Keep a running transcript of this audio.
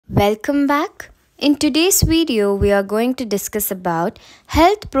Welcome back. In today's video, we are going to discuss about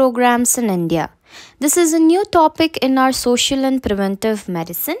health programs in India. This is a new topic in our social and preventive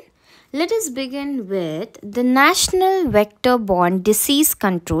medicine. Let us begin with the National Vector-Borne Disease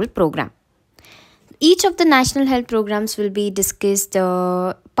Control Program. Each of the national health programs will be discussed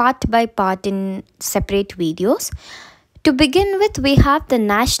part by part in separate videos. To begin with, we have the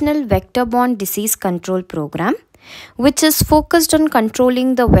National Vector-Borne Disease Control Program, which is focused on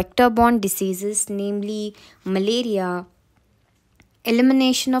controlling the vector-borne diseases, namely malaria,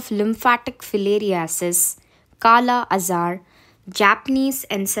 elimination of lymphatic filariasis, Kala Azar, Japanese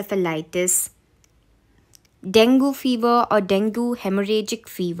encephalitis, dengue fever or dengue hemorrhagic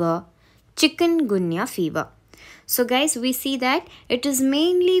fever, chikungunya fever. So guys, we see that it is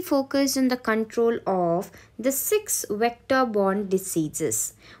mainly focused on the control of the 6 vector-borne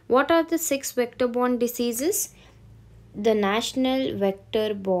diseases. What are the 6 vector-borne diseases? The National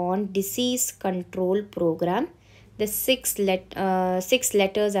Vector-Borne Disease Control Program. The 6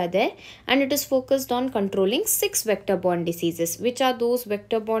 letters are there, and it is focused on controlling 6 vector-borne diseases. Which are those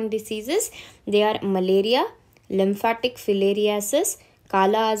vector-borne diseases? They are malaria, lymphatic filariasis,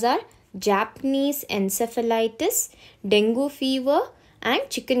 Kala Azar, Japanese encephalitis, dengue fever, and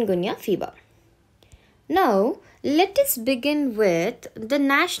chikungunya fever. Now, let us begin with the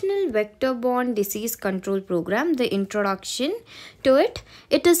National Vector-Borne Disease Control Program, the introduction to it.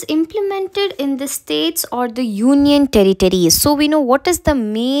 It is implemented in the states or the union territories. So, we know what is the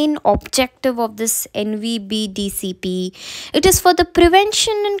main objective of this Nvbdcp. It is for the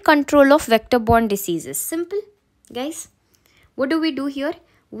prevention and control of vector-borne diseases. Simple, guys. What do we do here?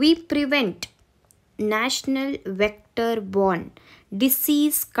 We prevent National Vector-Borne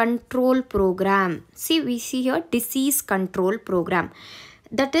Disease Control Program. We see here Disease Control Program.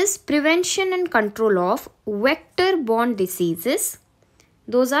 That is prevention and control of vector-borne diseases.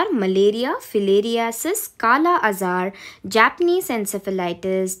 Those are malaria, filariasis, Kala Azar, Japanese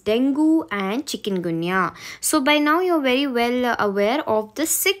encephalitis, dengue, and chikungunya. So by now you are very well aware of the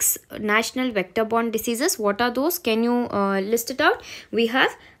 6 national vector-borne diseases. What are those? Can you list it out? We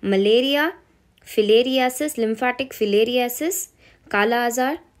have malaria, filariasis, lymphatic filariasis, Kala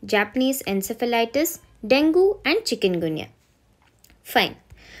Azar, Japanese encephalitis, dengue, and chikungunya. Fine.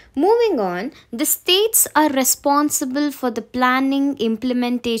 Moving on, the states are responsible for the planning,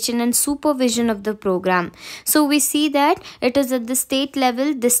 implementation, and supervision of the program. So we see that it is at the state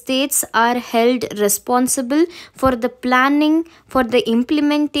level. The states are held responsible for the planning, for the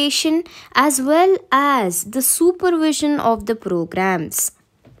implementation, as well as the supervision of the programs.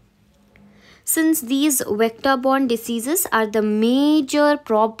 Since these vector-borne diseases are the major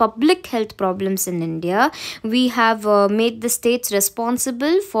public health problems in India, we have made the states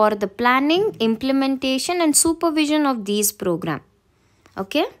responsible for the planning, implementation, and supervision of these programs.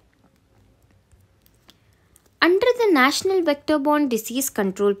 Okay? Under the National Vector-Borne Disease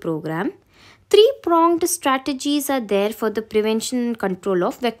Control Program, 3-pronged strategies are there for the prevention and control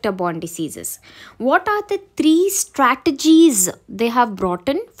of vector-borne diseases. What are the 3 strategies they have brought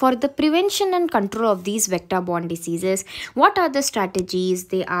in for the prevention and control of these vector-borne diseases? What are the strategies?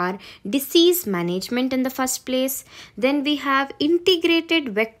 They are disease management in the first place. Then we have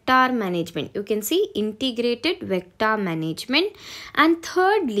integrated vector management. You can see integrated vector management. And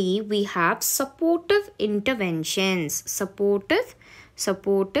thirdly, we have supportive interventions.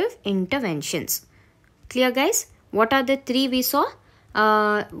 Supportive interventions. Clear, guys? What are the 3 we saw?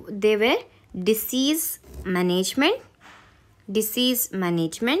 They were disease management.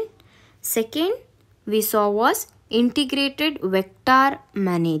 Second we saw was integrated vector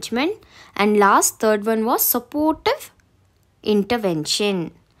management, and last, third one was supportive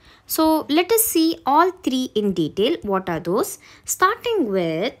intervention. So let us see all 3 in detail. What are those? Starting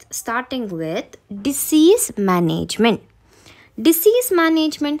with disease management. Disease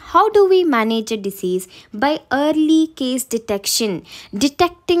management, how do we manage a disease? By early case detection,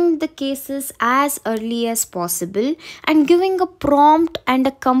 detecting the cases as early as possible and giving a prompt and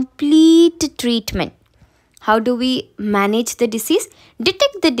a complete treatment. How do we manage the disease?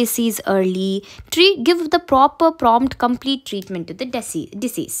 Detect the disease early, give the proper prompt complete treatment to the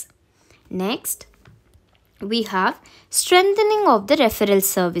disease. Next, we have strengthening of the referral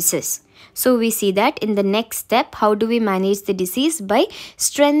services. So we see that in the next step, how do we manage the disease? By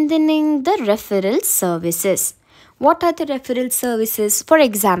strengthening the referral services. What are the referral services? For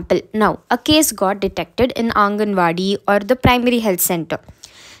example, now a case got detected in Anganwadi or the primary health center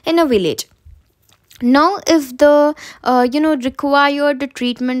in a village. Now if the required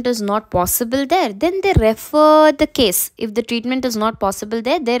treatment is not possible there, then they refer the case. If the treatment is not possible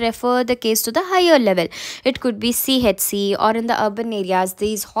there, they refer the case to the higher level. It could be CHC, or in the urban areas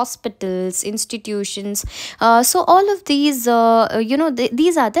these hospitals, institutions. So all of these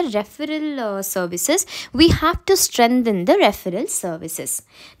these are the referral services. We have to strengthen the referral services.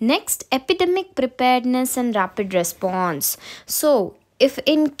 Next, epidemic preparedness and rapid response. So if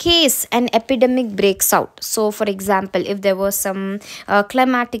in case an epidemic breaks out, so for example, if there was some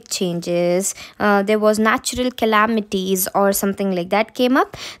climatic changes, there was natural calamities or something like that came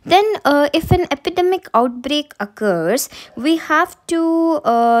up, then if an epidemic outbreak occurs, we have to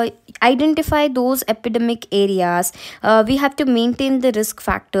identify those epidemic areas. We have to maintain the risk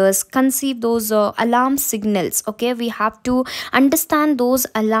factors, conceive those alarm signals. Okay, we have to understand those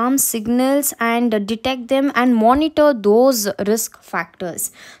alarm signals and detect them and monitor those risk factors.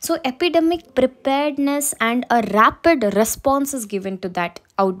 So epidemic preparedness and a rapid response is given to that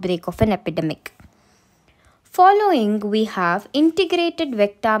outbreak of an epidemic. Following, we have integrated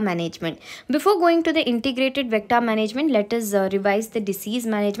vector management. Before going to the integrated vector management, let us revise the disease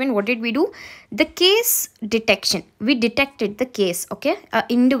management. What did we do? The case detection. We detected the case, okay?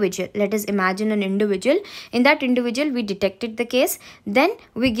 Individual. Let us imagine an individual. In that individual, we detected the case. Then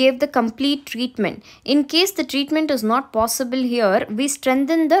we gave the complete treatment. In case the treatment is not possible here, we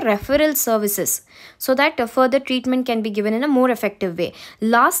strengthen the referral services so that further treatment can be given in a more effective way.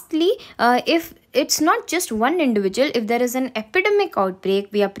 Lastly, if it's not just one individual, if there is an epidemic outbreak,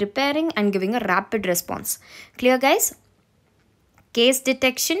 we are preparing and giving a rapid response. Clear, guys? Case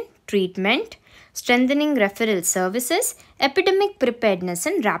detection, treatment, strengthening referral services, epidemic preparedness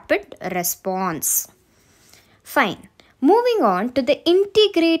and rapid response. Fine. Moving on to the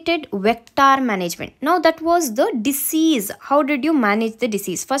integrated vector management. Now that was the disease. How did you manage the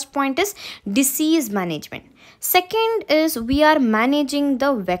disease? First point is disease management. Second is we are managing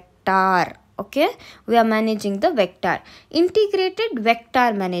the vector. Okay, we are managing the vector. Integrated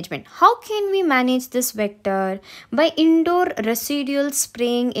vector management. How can we manage this vector? By indoor residual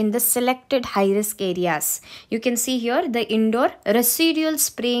spraying in the selected high-risk areas. You can see here the indoor residual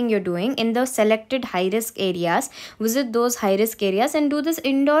spraying you're doing in the selected high-risk areas. Visit those high-risk areas and do this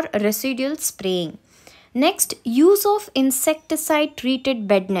indoor residual spraying. Next, use of insecticide treated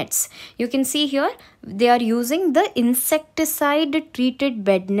bed nets. You can see here they are using the insecticide treated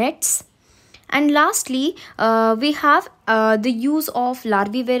bed nets. And lastly, we have the use of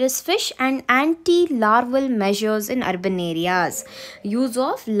larvivorous fish and anti-larval measures in urban areas. Use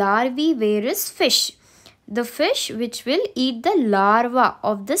of larvivorous fish, the fish which will eat the larva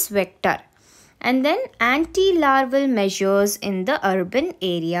of this vector. And then anti-larval measures in the urban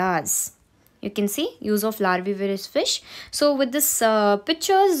areas. You can see use of larvivorous fish. So with this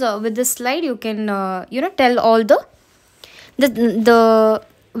pictures, with this slide, you can tell all the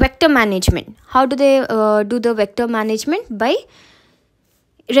vector management. How do they do the vector management? By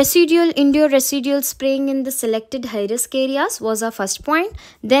indoor residual spraying in the selected high risk areas was our first point.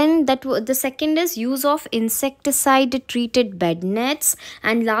 Then the second is use of insecticide treated bed nets,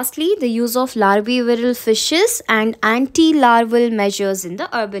 and lastly the use of larvivorous fishes and anti-larval measures in the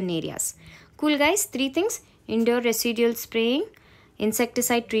urban areas. Cool, guys? Three things: indoor residual spraying,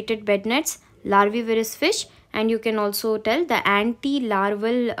 insecticide treated bed nets, larvivorous fish, and you can also tell the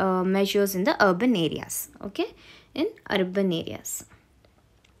anti-larval measures in the urban areas. Okay, in urban areas.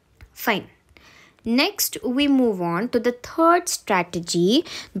 Fine. Next, we move on to the third strategy,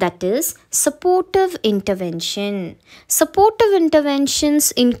 that is supportive intervention. Supportive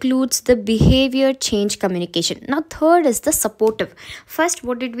interventions includes the behavior change communication. Now, third is the supportive. First,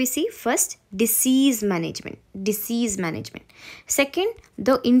 what did we see? First, disease management. Second,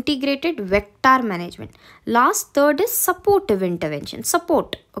 the integrated vector management. Third is supportive intervention.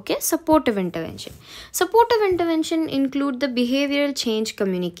 Supportive intervention. Supportive intervention include the behavioral change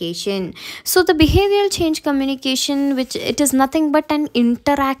communication. So the behavioral change communication, which it is nothing but an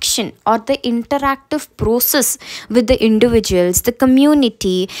interaction or the interactive process with the individuals, the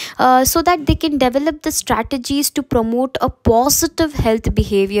community, so that they can develop the strategies to promote a positive health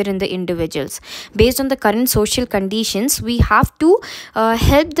behavior in the individuals. Based on the current social conditions, we have to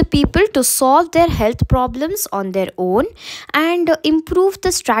help the people to solve their health problems on their own and improve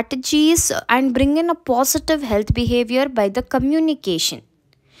the strategies and bring in a positive health behavior by the communication.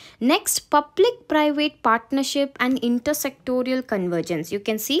 Next, public-private partnership and intersectorial convergence. You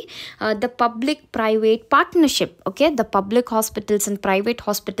can see the public-private partnership, okay, the public hospitals and private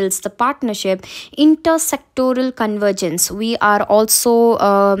hospitals, the partnership, intersectoral convergence. We are also,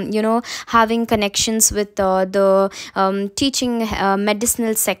 having connections with the teaching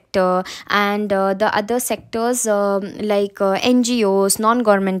medicinal sector and the other sectors like NGOs,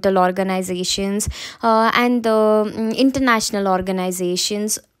 non-governmental organizations, and the international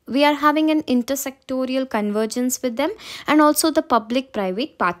organizations. We are having an intersectorial convergence with them, and also the public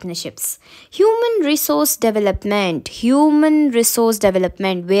private partnerships. Human resource development,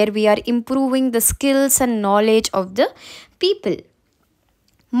 where we are improving the skills and knowledge of the people.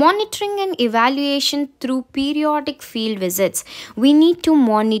 Monitoring and evaluation through periodic field visits. We need to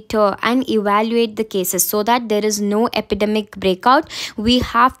monitor and evaluate the cases so that there is no epidemic breakout. We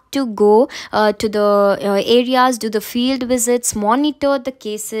have to go to the areas, do the field visits, monitor the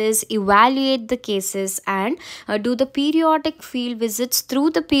cases, evaluate the cases, and do the periodic field visits.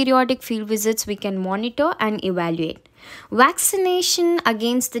 Through the periodic field visits, we can monitor and evaluate. Vaccination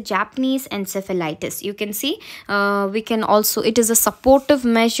against the Japanese encephalitis. You can see we can also, it is a supportive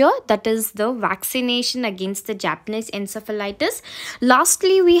measure, that is the vaccination against the Japanese encephalitis.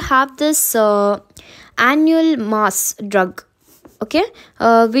 Lastly, we have this annual mass drug. Okay,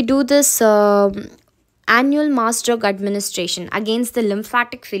 we do this annual mass drug administration against the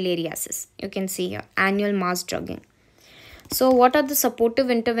lymphatic filariasis. You can see here, annual mass drugging. So what are the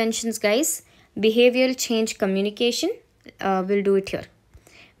supportive interventions, guys? Behavioral change communication, we'll do it here.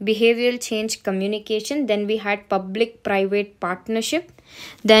 Behavioral change communication. Then we had public private partnership.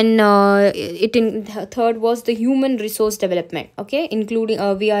 Then third was the human resource development, okay, including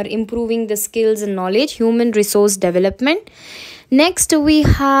we are improving the skills and knowledge, human resource development. Next, we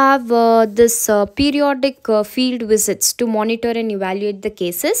have this periodic field visits to monitor and evaluate the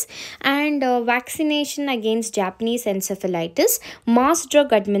cases, and vaccination against Japanese encephalitis, mass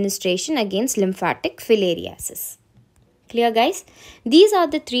drug administration against lymphatic filariasis. Clear, guys? These are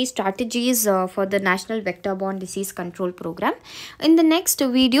the 3 strategies for the National Vector-Borne Disease Control Program. In the next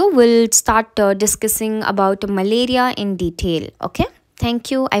video, we'll start discussing about malaria in detail. Okay?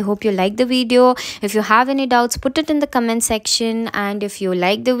 Thank you. I hope you like the video. If you have any doubts, put it in the comment section. And if you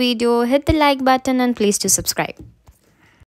like the video, hit the like button and please do subscribe.